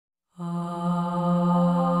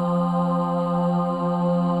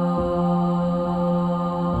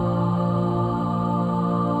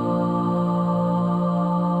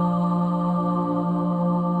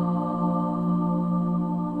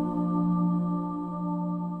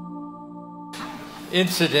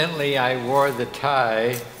Incidentally, I wore the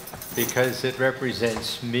tie because it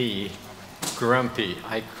represents me, grumpy.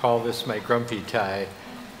 I call this my grumpy tie.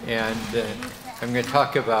 And I'm going to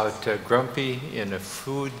talk about grumpy in a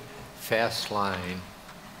food fast line.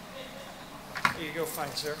 Here you go,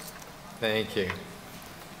 fine, sir. Thank you.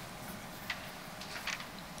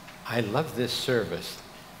 I love this service.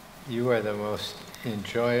 You are the most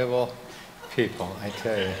enjoyable people, I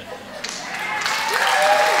tell you.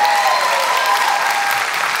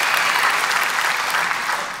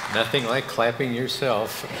 Nothing like clapping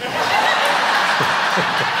yourself.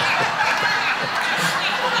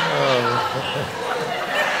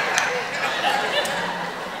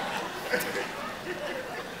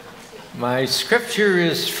 My scripture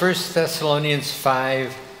is 1 Thessalonians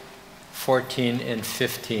 5:14 and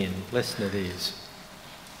 15. Listen to these.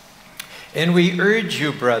 And we urge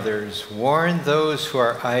you, brothers, warn those who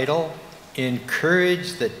are idle,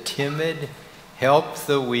 encourage the timid, help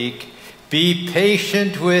the weak, be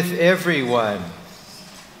patient with everyone.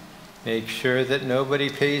 Make sure that nobody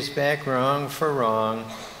pays back wrong for wrong,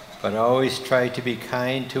 but always try to be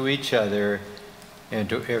kind to each other and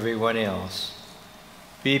to everyone else.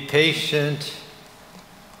 Be patient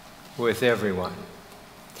with everyone.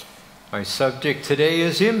 My subject today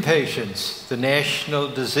is impatience, the national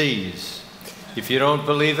disease. If you don't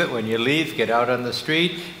believe it, when you leave, get out on the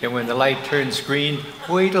street, and when the light turns green,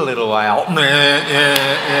 wait a little while.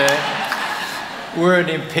 We're an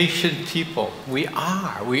impatient people. We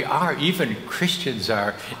are. Even Christians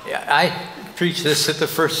are. I preached this at the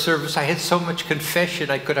first service. I had so much confession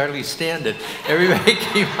I could hardly stand it. Everybody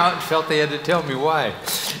came out and felt they had to tell me why.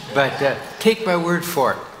 But take my word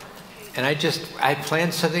for it. And I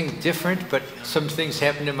planned something different, but some things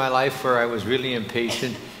happened in my life where I was really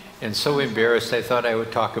impatient and so embarrassed I thought I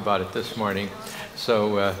would talk about it this morning.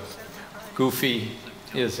 So Goofy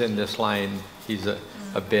is in this line. He's a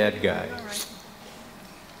bad guy.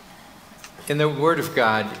 In the Word of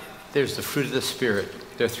God, there's the fruit of the Spirit.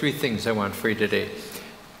 There are three things I want for you today.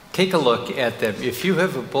 Take a look at them. If you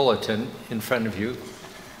have a bulletin in front of you,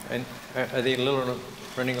 and are they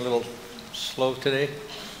running a little slow today?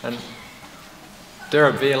 And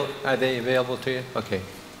are they available to you? Okay.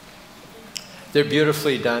 They're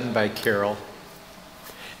beautifully done by Carol.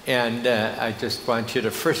 And I just want you to,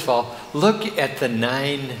 first of all, look at the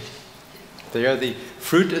 9. They are the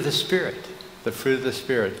fruit of the Spirit. The fruit of the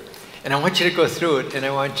Spirit. And I want you to go through it, and I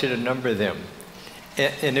want you to number them.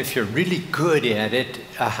 And if you're really good at it,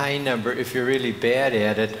 a high number. If you're really bad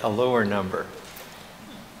at it, a lower number.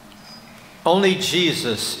 Only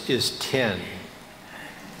Jesus is 10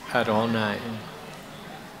 out of all 9.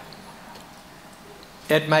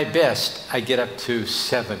 At my best, I get up to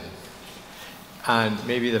 7. On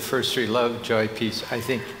maybe the first 3, love, joy, peace. I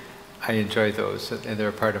think I enjoy those, and they're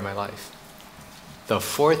a part of my life. The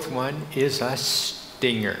 4th one is a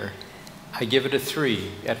stinger. I give it a 3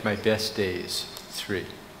 at my best days, 3.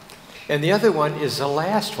 And the other one is the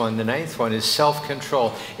last one, the 9th one, is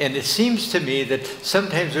self-control. And it seems to me that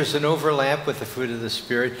sometimes there's an overlap with the fruit of the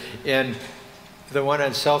Spirit, and the one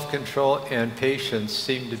on self-control and patience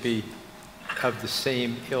seem to be of the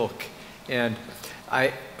same ilk. And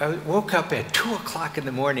I woke up at 2 o'clock in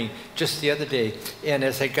the morning just the other day, and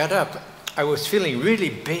as I got up, I was feeling really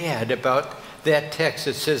bad about that text.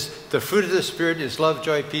 It says, the fruit of the Spirit is love,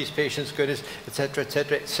 joy, peace, patience, goodness,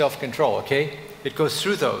 etc., self-control, okay? It goes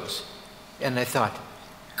through those. And I thought,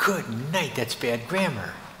 good night, that's bad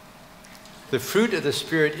grammar. The fruit of the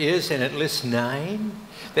Spirit is, and it lists 9.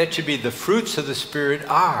 That should be the fruits of the Spirit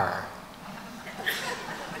are.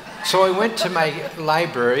 So I went to my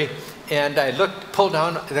library, and I pulled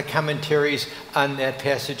down the commentaries on that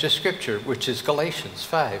passage of Scripture, which is Galatians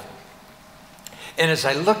 5. And as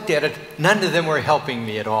I looked at it, none of them were helping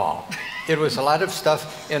me at all. It was a lot of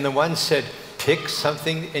stuff, and the one said, pick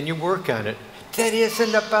something and you work on it. That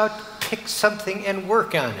isn't about pick something and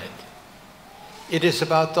work on it. It is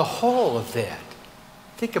about the whole of that.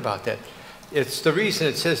 Think about that. It's the reason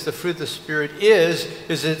it says the fruit of the Spirit is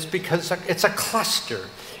it's because it's a cluster,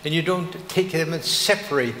 and you don't take them and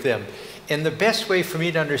separate them. And the best way for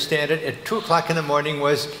me to understand it at 2 o'clock in the morning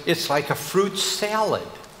was it's like a fruit salad.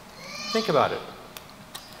 Think about it.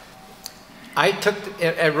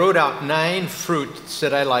 I wrote out 9 fruits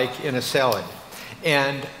that I like in a salad.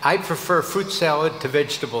 And I prefer fruit salad to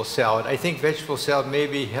vegetable salad. I think vegetable salad may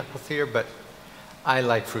be healthier, but I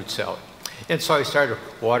like fruit salad. And so I started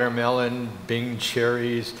watermelon, Bing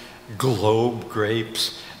cherries, globe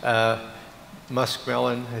grapes,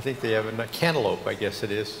 muskmelon. I think they have a cantaloupe, I guess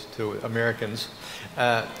it is, to Americans.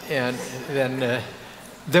 And then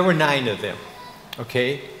there were 9 of them,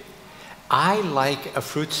 okay? I like a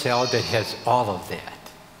fruit salad that has all of that.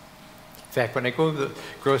 In fact, when I go to the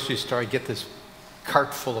grocery store, I get this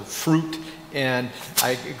cart full of fruit, and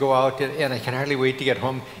I go out and I can hardly wait to get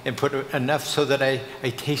home and put enough so that I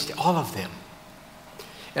taste all of them.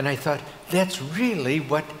 And I thought, that's really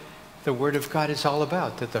what the Word of God is all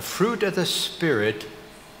about, that the fruit of the Spirit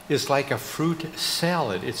is like a fruit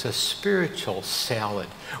salad. It's a spiritual salad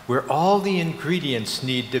where all the ingredients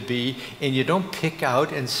need to be, and you don't pick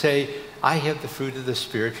out and say, I have the fruit of the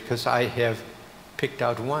Spirit because I have picked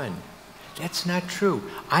out one. That's not true.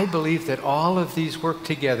 I believe that all of these work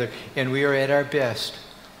together, and we are at our best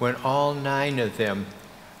when all 9 of them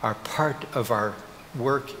are part of our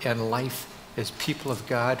work and life as people of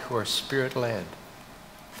God who are Spirit-led.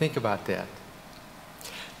 Think about that.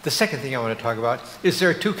 The second thing I want to talk about is there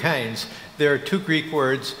are 2 kinds. There are 2 Greek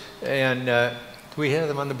words, and do we have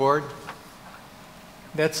them on the board?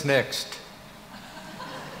 That's next.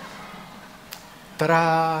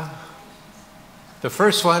 Ta-da! The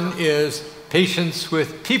first one is patience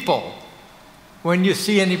with people. When you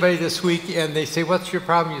see anybody this week and they say, what's your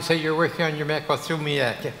problem? You say, you're working on your Mac, well, through me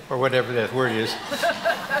at, or whatever that word is.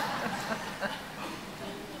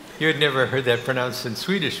 You had never heard that pronounced in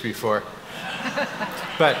Swedish before.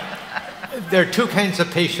 But there are 2 kinds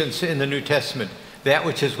of patience in the New Testament. That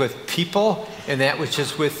which is with people and that which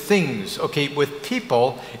is with things. Okay, with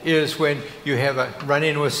people is when you have a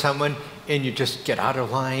run-in with someone and you just get out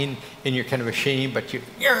of line and you're kind of ashamed, but you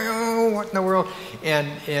what in the world?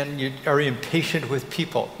 And you are impatient with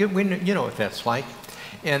people. You know what that's like.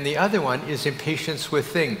 And the other one is impatience with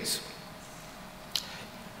things.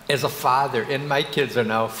 As a father, and my kids are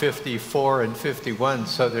now 54 and 51,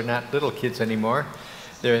 so they're not little kids anymore.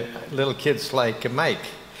 They're little kids like Mike.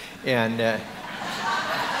 And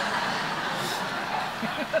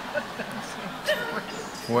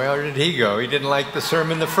where did he go? He didn't like the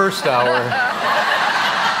sermon the first hour.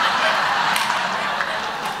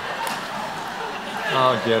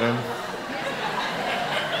 I'll get him.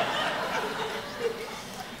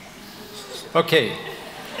 Okay,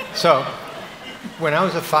 so when I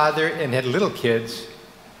was a father and had little kids,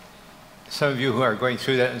 some of you who are going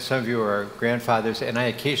through that and some of you are grandfathers, and I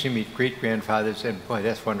occasionally meet great-grandfathers, and boy,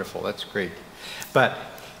 that's wonderful, that's great. But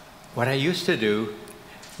what I used to do,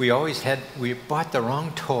 we bought the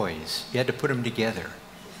wrong toys. You had to put them together.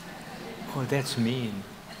 Oh, that's mean.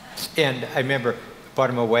 And I remember, bought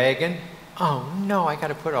him a wagon. Oh no, I got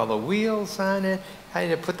to put all the wheels on it. I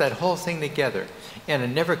had to put that whole thing together. And I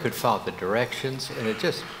never could follow the directions, and it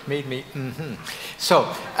just made me,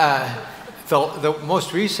 So, the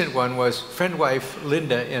most recent one was friend wife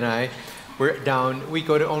Linda and I were down, we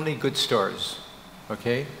go to only good stores,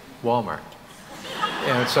 okay? Walmart.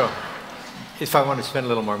 And so, if I want to spend a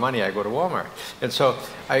little more money, I go to Walmart. And so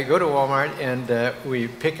I go to Walmart and we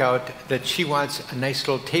pick out that she wants a nice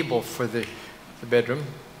little table for the bedroom,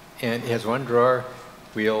 and it has 1 drawer,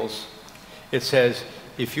 wheels. It says,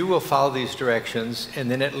 if you will follow these directions,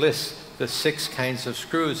 and then it lists the 6 kinds of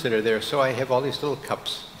screws that are there. So I have all these little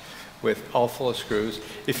cups with all full of screws.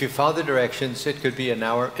 If you follow the directions, it could be an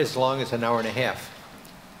hour, as long as an hour and a half.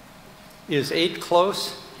 Is 8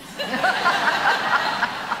 close?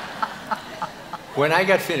 When I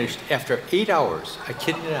got finished, after 8 hours, I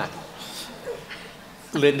kid you not,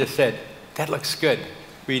 Linda said, that looks good.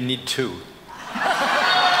 We need 2.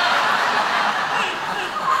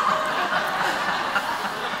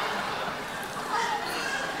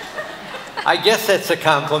 I guess that's a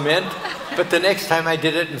compliment, but the next time I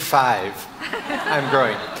did it in 5. I'm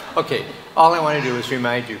growing. Okay, all I want to do is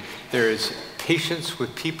remind you, there is patience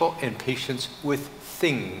with people and patience with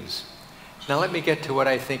things. Now let me get to what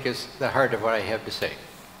I think is the heart of what I have to say.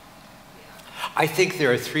 I think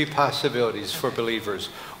there are 3 possibilities for believers.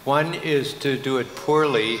 One is to do it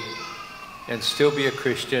poorly and still be a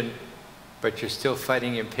Christian, but you're still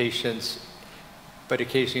fighting impatience. But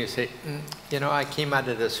occasionally you say, you know, I came out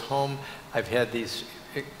of this home, I've had these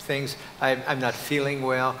things, I'm not feeling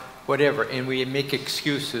well, whatever. And we make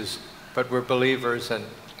excuses, but we're believers,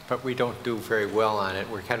 but we don't do very well on it.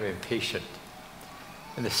 We're kind of impatient.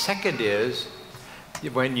 And the second is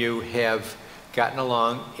when you have gotten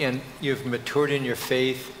along and you've matured in your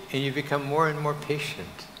faith and you become more and more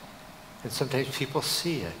patient. And sometimes people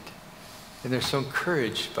see it and they're so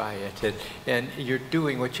encouraged by it, and you're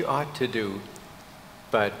doing what you ought to do.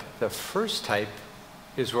 But the first type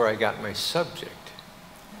is where I got my subject.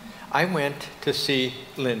 I went to see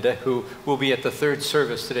Linda, who will be at the 3rd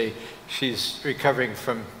service today. She's recovering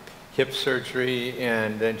from hip surgery,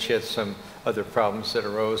 and then she had some other problems that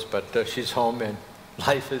arose, but she's home and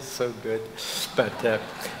life is so good. But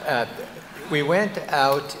we went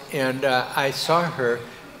out and I saw her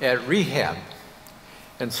at rehab.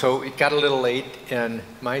 And so it got a little late, and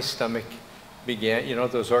my stomach began, you know,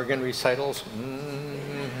 those organ recitals.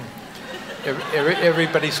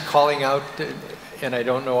 Everybody's calling out, and I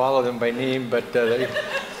don't know all of them by name, but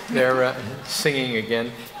they're singing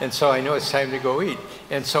again. And so I know it's time to go eat.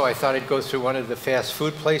 And so I thought I'd go through one of the fast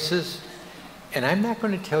food places. And I'm not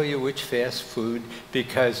going to tell you which fast food,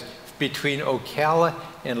 because between Ocala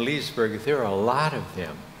and Leesburg, there are a lot of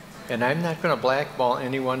them. And I'm not going to blackball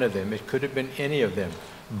any one of them. It could have been any of them.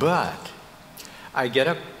 But I get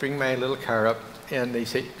up, bring my little car up, and they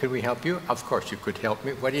say, could we help you? Of course you could help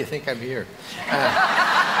me. Why do you think I'm here?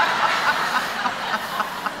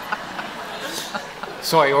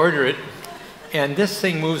 So I order it, and this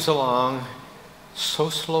thing moves along so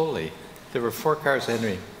slowly. There were 4 cars ahead of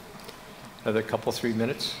me. Another couple, 3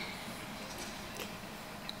 minutes.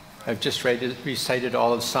 I've just recited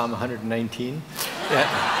all of Psalm 119.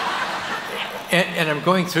 And I'm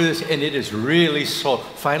going through this, and it is really slow.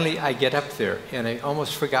 Finally, I get up there, and I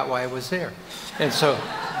almost forgot why I was there. And so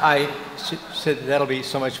she said, that'll be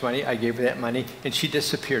so much money. I gave her that money, and she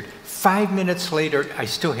disappeared. 5 minutes later, I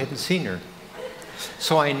still hadn't seen her.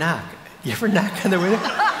 So I knock. You ever knock on the window?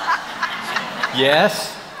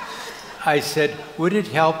 Yes. I said, would it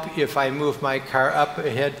help if I move my car up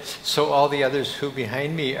ahead so all the others who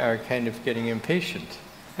behind me are kind of getting impatient?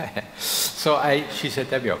 So she said,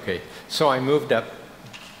 that'd be okay. So I moved up.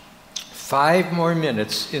 5 more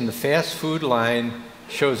minutes in the fast food line,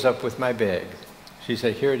 shows up with my bag. She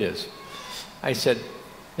said, here it is. I said,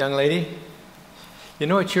 young lady, you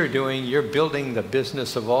know what you're doing? You're building the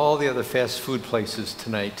business of all the other fast food places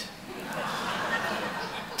tonight.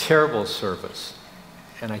 Terrible service.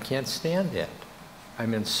 And I can't stand that.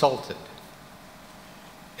 I'm insulted.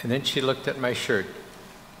 And then she looked at my shirt.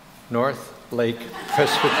 North Lake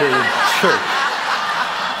Presbyterian Church.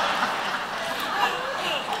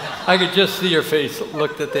 I could just see her face,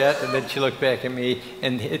 looked at that, and then she looked back at me,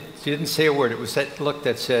 and she didn't say a word. It was that look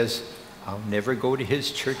that says, I'll never go to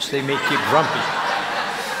his church, they make you grumpy.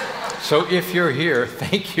 So if you're here,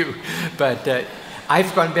 thank you. But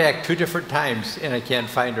I've gone back 2 different times, and I can't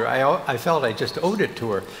find her. I felt I just owed it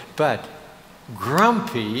to her. But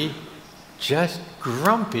grumpy, just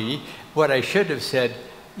grumpy, what I should have said,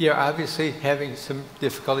 you're obviously having some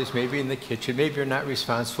difficulties, maybe in the kitchen, maybe you're not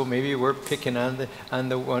responsible, maybe we're picking on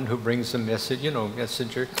the one who brings the message, you know,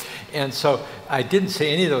 messenger. And so I didn't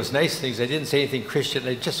say any of those nice things. I didn't say anything Christian.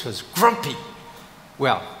 I just was grumpy.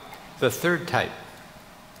 Well, the third type,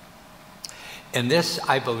 and this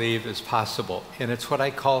I believe is possible, and it's what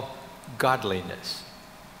I call godliness.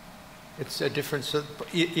 It's a difference of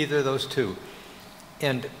either of those two.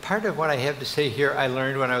 And part of what I have to say here, I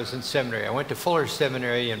learned when I was in seminary. I went to Fuller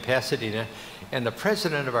Seminary in Pasadena, and the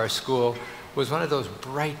president of our school was one of those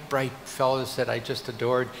bright, bright fellows that I just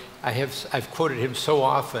adored. I've quoted him so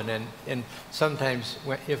often, and sometimes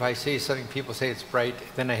if I say something, people say it's bright,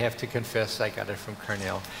 then I have to confess I got it from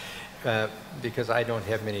Cornell, because I don't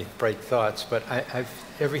have many bright thoughts. But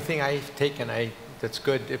everything I've taken, that's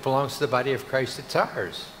good. It belongs to the body of Christ. It's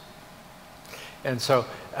ours. And so.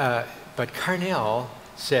 But Cornell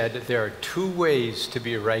said there are 2 ways to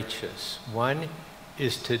be righteous. One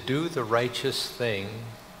is to do the righteous thing,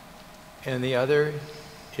 and the other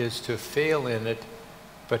is to fail in it,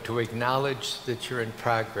 but to acknowledge that you're in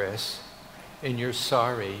progress, and you're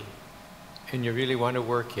sorry, and you really want to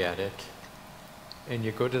work at it, and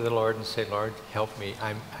you go to the Lord and say, Lord, help me.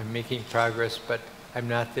 I'm making progress, but I'm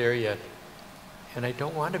not there yet, and I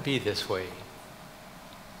don't want to be this way.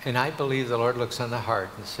 And I believe the Lord looks on the heart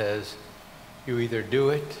and says, you either do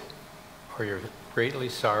it or you're greatly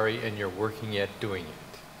sorry and you're working at doing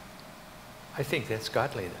it. I think that's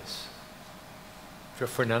godliness.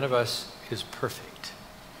 For none of us is perfect.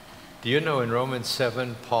 Do you know in Romans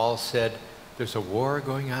 7, Paul said there's a war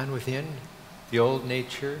going on within the old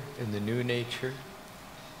nature and the new nature?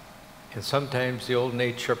 And sometimes the old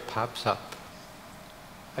nature pops up.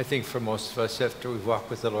 I think for most of us, after we've walked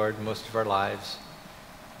with the Lord most of our lives,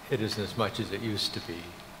 it isn't as much as it used to be.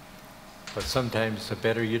 But sometimes the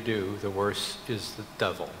better you do, the worse is the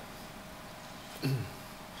devil.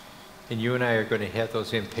 And you and I are going to have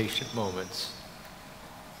those impatient moments.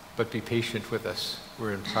 But be patient with us.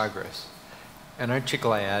 We're in progress. And aren't you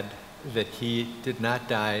glad that he did not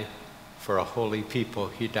die for a holy people?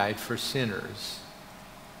 He died for sinners.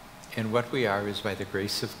 And what we are is by the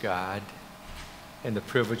grace of God and the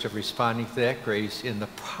privilege of responding to that grace in the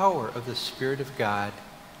power of the Spirit of God,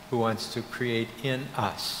 who wants to create in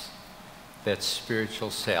us that spiritual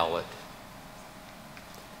salad.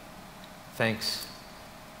 Thanks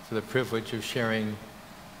for the privilege of sharing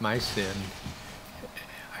my sin.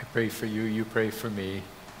 I pray for you, you pray for me,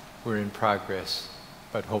 we're in progress,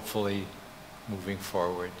 but hopefully moving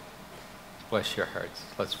forward. Bless your hearts.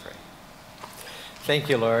 Let's pray. Thank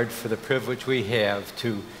you, Lord, for the privilege we have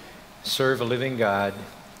to serve a living God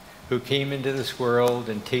who came into this world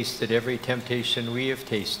and tasted every temptation we have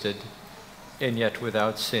tasted, and yet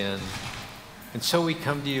without sin. And so we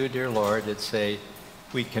come to you, dear Lord, and say,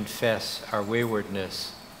 we confess our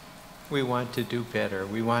waywardness. We want to do better.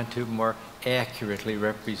 We want to more accurately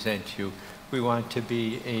represent you. We want to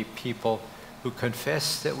be a people who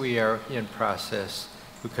confess that we are in process,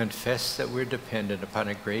 who confess that we're dependent upon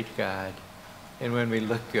a great God. And when we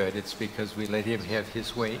look good, it's because we let him have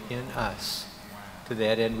his way in us. To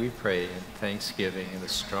that end we pray in thanksgiving in the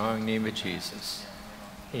strong name of Jesus.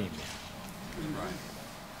 Amen.